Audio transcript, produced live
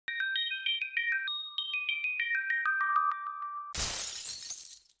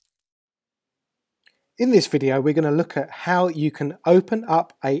In this video, we're going to look at how you can open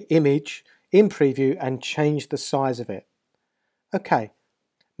up an image in Preview and change the size of it. Okay,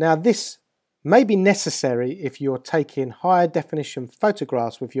 now this may be necessary if you're taking higher definition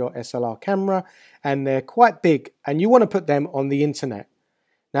photographs with your SLR camera and they're quite big and you want to put them on the internet.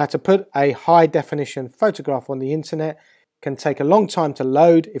 Now, to put a high definition photograph on the internet can take a long time to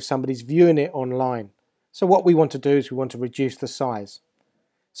load if somebody's viewing it online. So what we want to do is we want to reduce the size.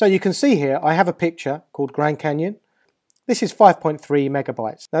 So you can see here I have a picture called Grand Canyon. This is 5.3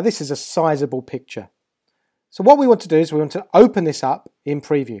 megabytes. Now this is a sizable picture. So what we want to do is we want to open this up in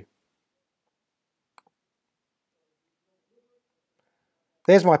Preview.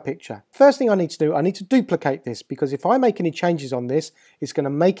 There's my picture. First thing I need to do, I need to duplicate this, because if I make any changes on this, it's going to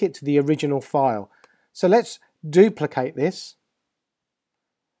make it to the original file. So let's duplicate this.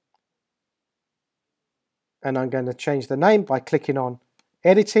 And I'm going to change the name by clicking on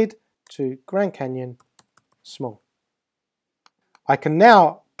Edited to Grand Canyon Small. I can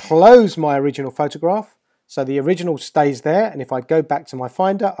now close my original photograph, so the original stays there, and if I go back to my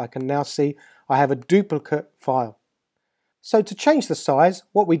Finder, I can now see I have a duplicate file. So to change the size,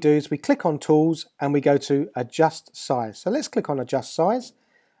 what we do is we click on Tools and we go to Adjust Size. So let's click on Adjust Size,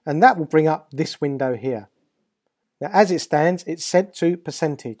 and that will bring up this window here. Now as it stands, it's set to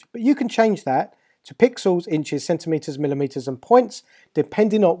percentage, but you can change that to pixels, inches, centimeters, millimeters and points,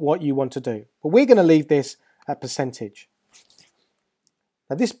 depending on what you want to do. But we're going to leave this at percentage.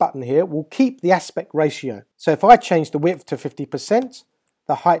 Now this button here will keep the aspect ratio. So if I change the width to 50%,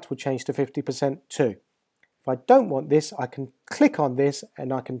 the height will change to 50% too. If I don't want this, I can click on this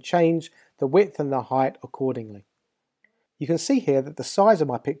and I can change the width and the height accordingly. You can see here that the size of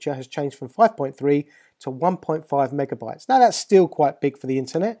my picture has changed from 5.3 to 1.5 megabytes. Now that's still quite big for the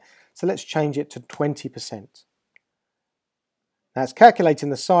internet, so let's change it to 20%. Now it's calculating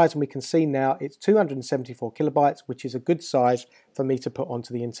the size and we can see now it's 274 kilobytes, which is a good size for me to put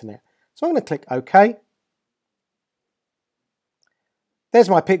onto the internet. So I'm going to click OK. There's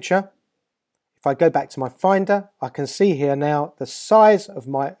my picture. If I go back to my Finder, I can see here now the size of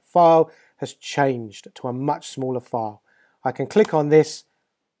my file has changed to a much smaller file. I can click on this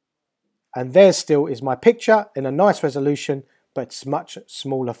and there still is my picture in a nice resolution, but it's a much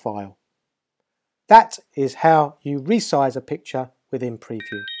smaller file. That is how you resize a picture within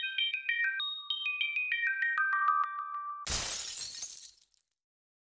Preview.